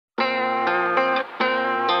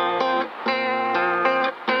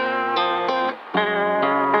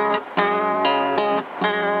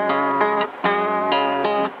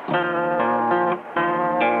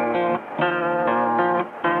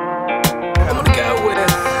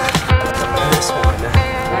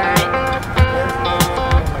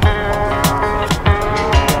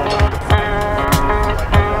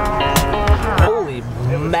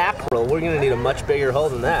much bigger hole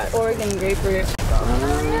than that. Oregon grapefruit.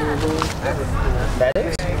 That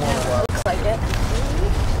is? Looks like it.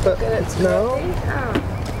 But It's no.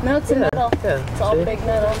 No, it's a nettle. Yeah, It's all big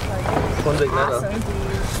nettle. one big nettle. Awesome.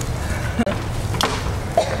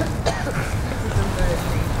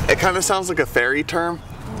 It kind of sounds like a fairy term.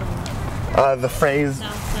 The phrase,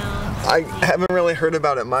 I haven't really heard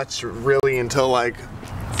about it much really until like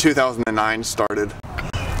 2009 started.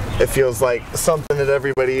 It feels like something that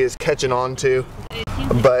everybody is catching on to,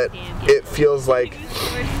 but it feels like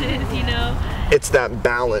it's that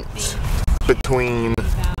balance between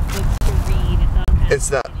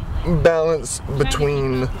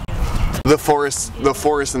the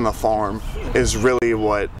forest and the farm is really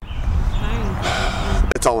what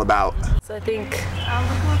it's all about. So I think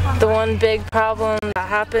the one big problem that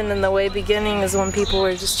happened in the way beginning is when people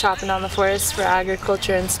were just chopping down the forest for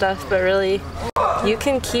agriculture and stuff, but really you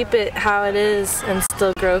can keep it how it is and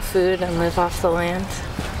still grow food and live off the land.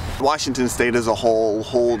 Washington State as a whole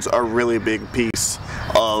holds a really big piece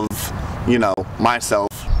of, you know, myself.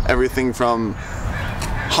 Everything from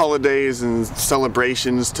holidays and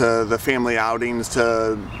celebrations to the family outings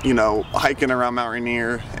to, you know, hiking around Mount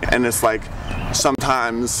Rainier. And it's like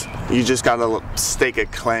sometimes you just gotta stake a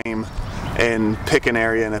claim and pick an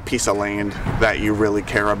area and a piece of land that you really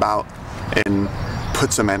care about and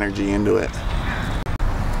put some energy into it.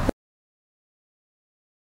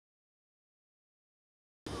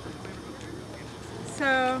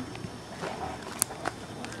 So,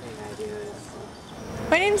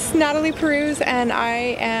 my name's Natalie Peruse and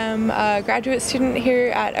I am a graduate student here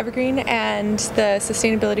at Evergreen and the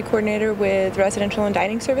sustainability coordinator with residential and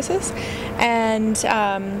dining services. And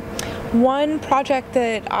one project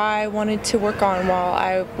that I wanted to work on while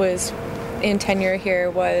I was in tenure here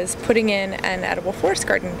was putting in an edible forest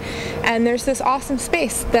garden. And there's this awesome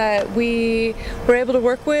space that we were able to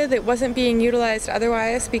work with. It wasn't being utilized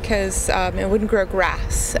otherwise because it wouldn't grow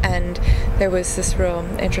grass, and there was this real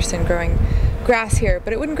interest in growing grass here,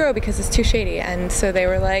 but it wouldn't grow because it's too shady. And so they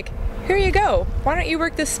were like, here you go, why don't you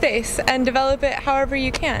work this space and develop it however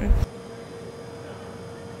you can.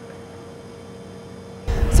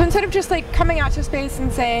 So instead of just like coming out to space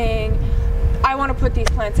and saying, I want to put these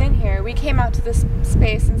plants in here, we came out to this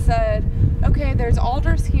space and said, okay, there's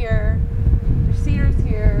alders here, there's cedars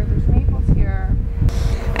here, there's maples here.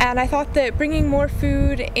 And I thought that bringing more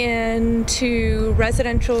food into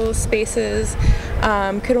residential spaces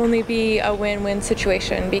could only be a win-win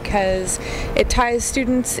situation, because it ties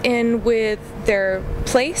students in with their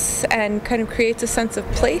place and kind of creates a sense of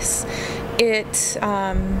place. It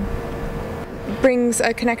brings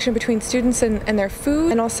a connection between students and their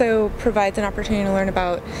food, and also provides an opportunity to learn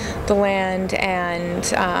about the land and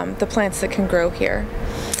the plants that can grow here.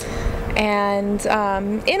 And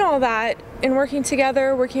in all that, in working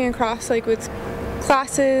together, working across like with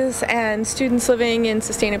classes and students living in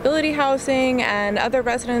sustainability housing and other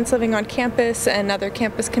residents living on campus and other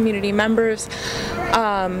campus community members,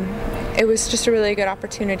 it was just a really good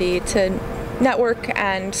opportunity to network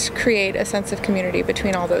and create a sense of community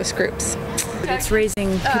between all those groups. It's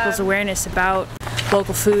raising people's awareness about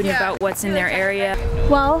local food and about what's in their area.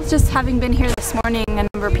 Well, just having been here this morning, a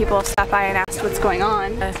number of people have stopped by and asked what's going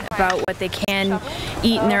on. About what they can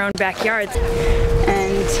eat in their own backyards.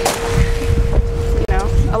 And, you know,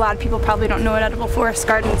 a lot of people probably don't know what edible forest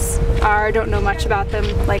gardens are, don't know much about them.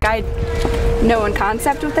 Like, I know in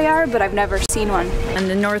concept what they are, but I've never seen one. And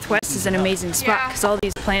the Northwest is an amazing spot because all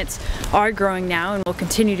these plants are growing now and will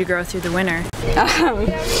continue to grow through the winter.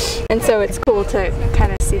 And so it's cool to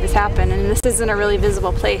kind of see this happen, and this isn't a really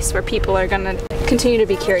visible place where people are going to continue to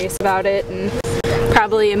be curious about it and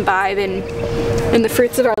probably imbibe in the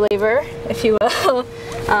fruits of our labor, if you will,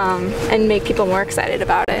 and make people more excited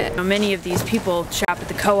about it. Many of these people shop at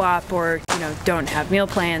the co-op, or don't have meal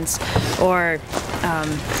plans, or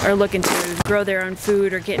are looking to grow their own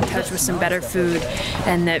food or get in touch with some better food,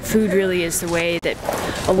 and that food really is the way that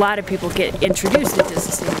a lot of people get introduced into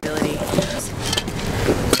sustainability.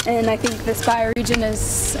 And I think this bioregion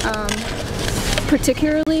is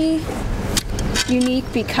particularly unique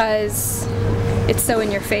because it's so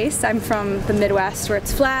in your face. I'm from the Midwest where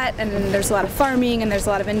it's flat and there's a lot of farming and there's a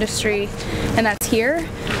lot of industry, and that's here,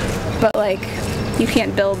 but like you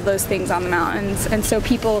can't build those things on the mountains, and so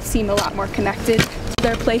people seem a lot more connected to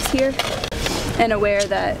their place here and aware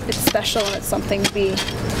that it's special and it's something to be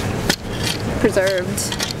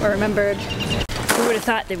preserved or remembered. Who would have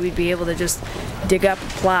thought that we'd be able to just dig up a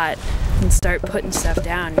plot and start putting stuff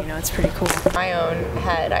down. You know, it's pretty cool. My own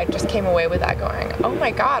head, I just came away with that going, oh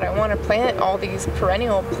my god, I want to plant all these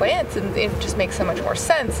perennial plants, and it just makes so much more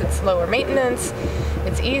sense. It's lower maintenance,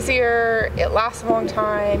 it's easier, it lasts a long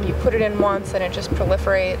time, you put it in once and it just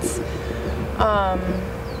proliferates.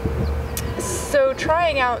 So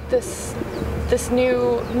trying out this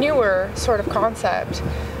newer sort of concept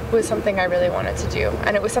was something I really wanted to do,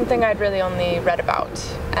 and it was something I'd really only read about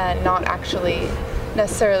and not actually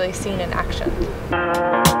necessarily seen in action.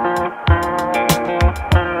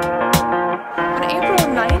 On April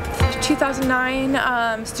 9th,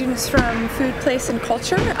 2009, students from Food, Place and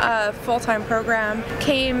Culture, a full-time program,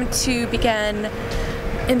 came to begin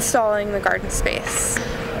installing the garden space.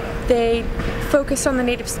 They focused on the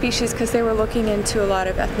native species because they were looking into a lot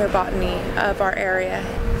of ethnobotany of our area.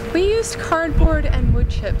 We used cardboard and wood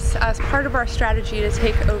chips as part of our strategy to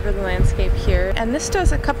take over the landscape here, and this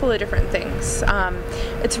does a couple of different things.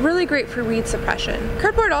 It's really great for weed suppression.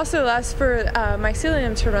 Cardboard also allows for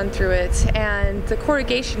mycelium to run through it, and the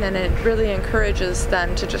corrugation in it really encourages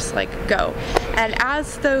them to just like go. And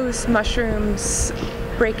as those mushrooms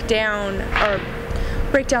break down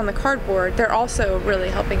the cardboard, they're also really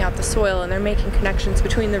helping out the soil, and they're making connections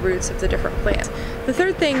between the roots of the different plants. The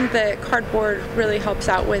third thing that cardboard really helps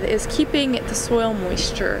out with is keeping the soil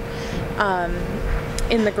moisture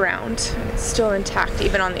in the ground. It's still intact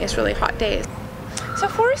even on these really hot days. So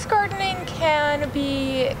forest gardening can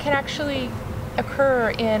actually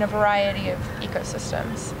occur in a variety of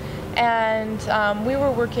ecosystems, and we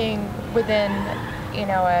were working within, you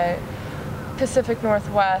know, a Pacific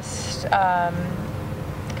Northwest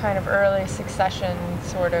kind of early succession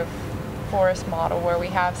sort of forest model where we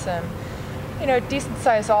have some, you know,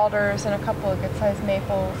 decent-sized alders and a couple of good-sized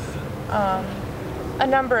maples, a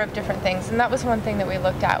number of different things. And that was one thing that we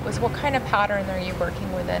looked at, was what kind of pattern are you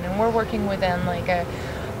working within? And we're working within like a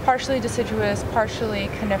partially deciduous, partially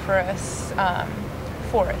coniferous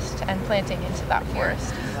forest and planting into that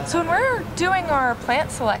forest. So when we're doing our plant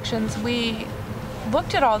selections, we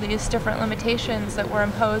looked at all these different limitations that were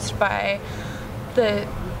imposed by the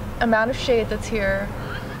amount of shade that's here,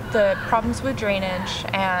 the problems with drainage,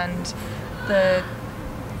 and the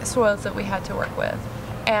soils that we had to work with.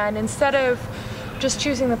 And instead of just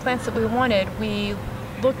choosing the plants that we wanted, we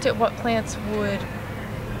looked at what plants would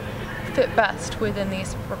fit best within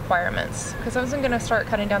these requirements. Because I wasn't going to start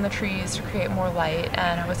cutting down the trees to create more light,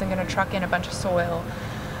 and I wasn't going to truck in a bunch of soil.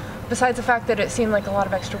 Besides the fact that it seemed like a lot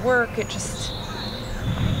of extra work, I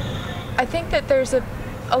think that there's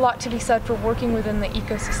a lot to be said for working within the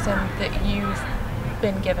ecosystem that you've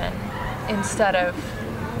been given, instead of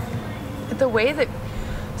the way that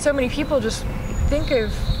so many people just think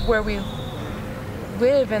of where we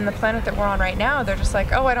live and the planet that we're on right now. They're just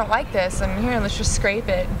like, oh, I don't like this, and here, let's just scrape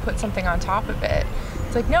it and put something on top of it.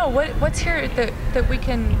 It's like, no, what's here that we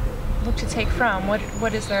can look to take from?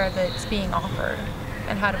 What is there that's being offered,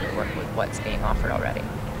 and how do we work with what's being offered already?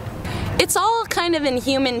 It's all kind of in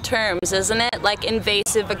human terms, isn't it? Like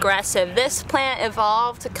invasive, aggressive. This plant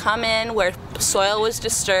evolved to come in where soil was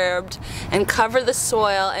disturbed and cover the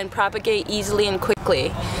soil and propagate easily and quickly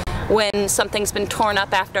when something's been torn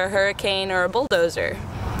up after a hurricane or a bulldozer.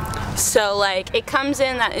 So like it comes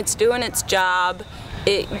in that it's doing its job,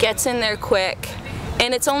 it gets in there quick,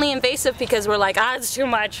 and it's only invasive because we're like, ah, it's too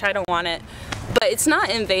much, I don't want it. But it's not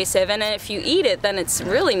invasive, and if you eat it, then it's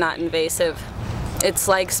really not invasive. It's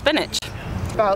like spinach.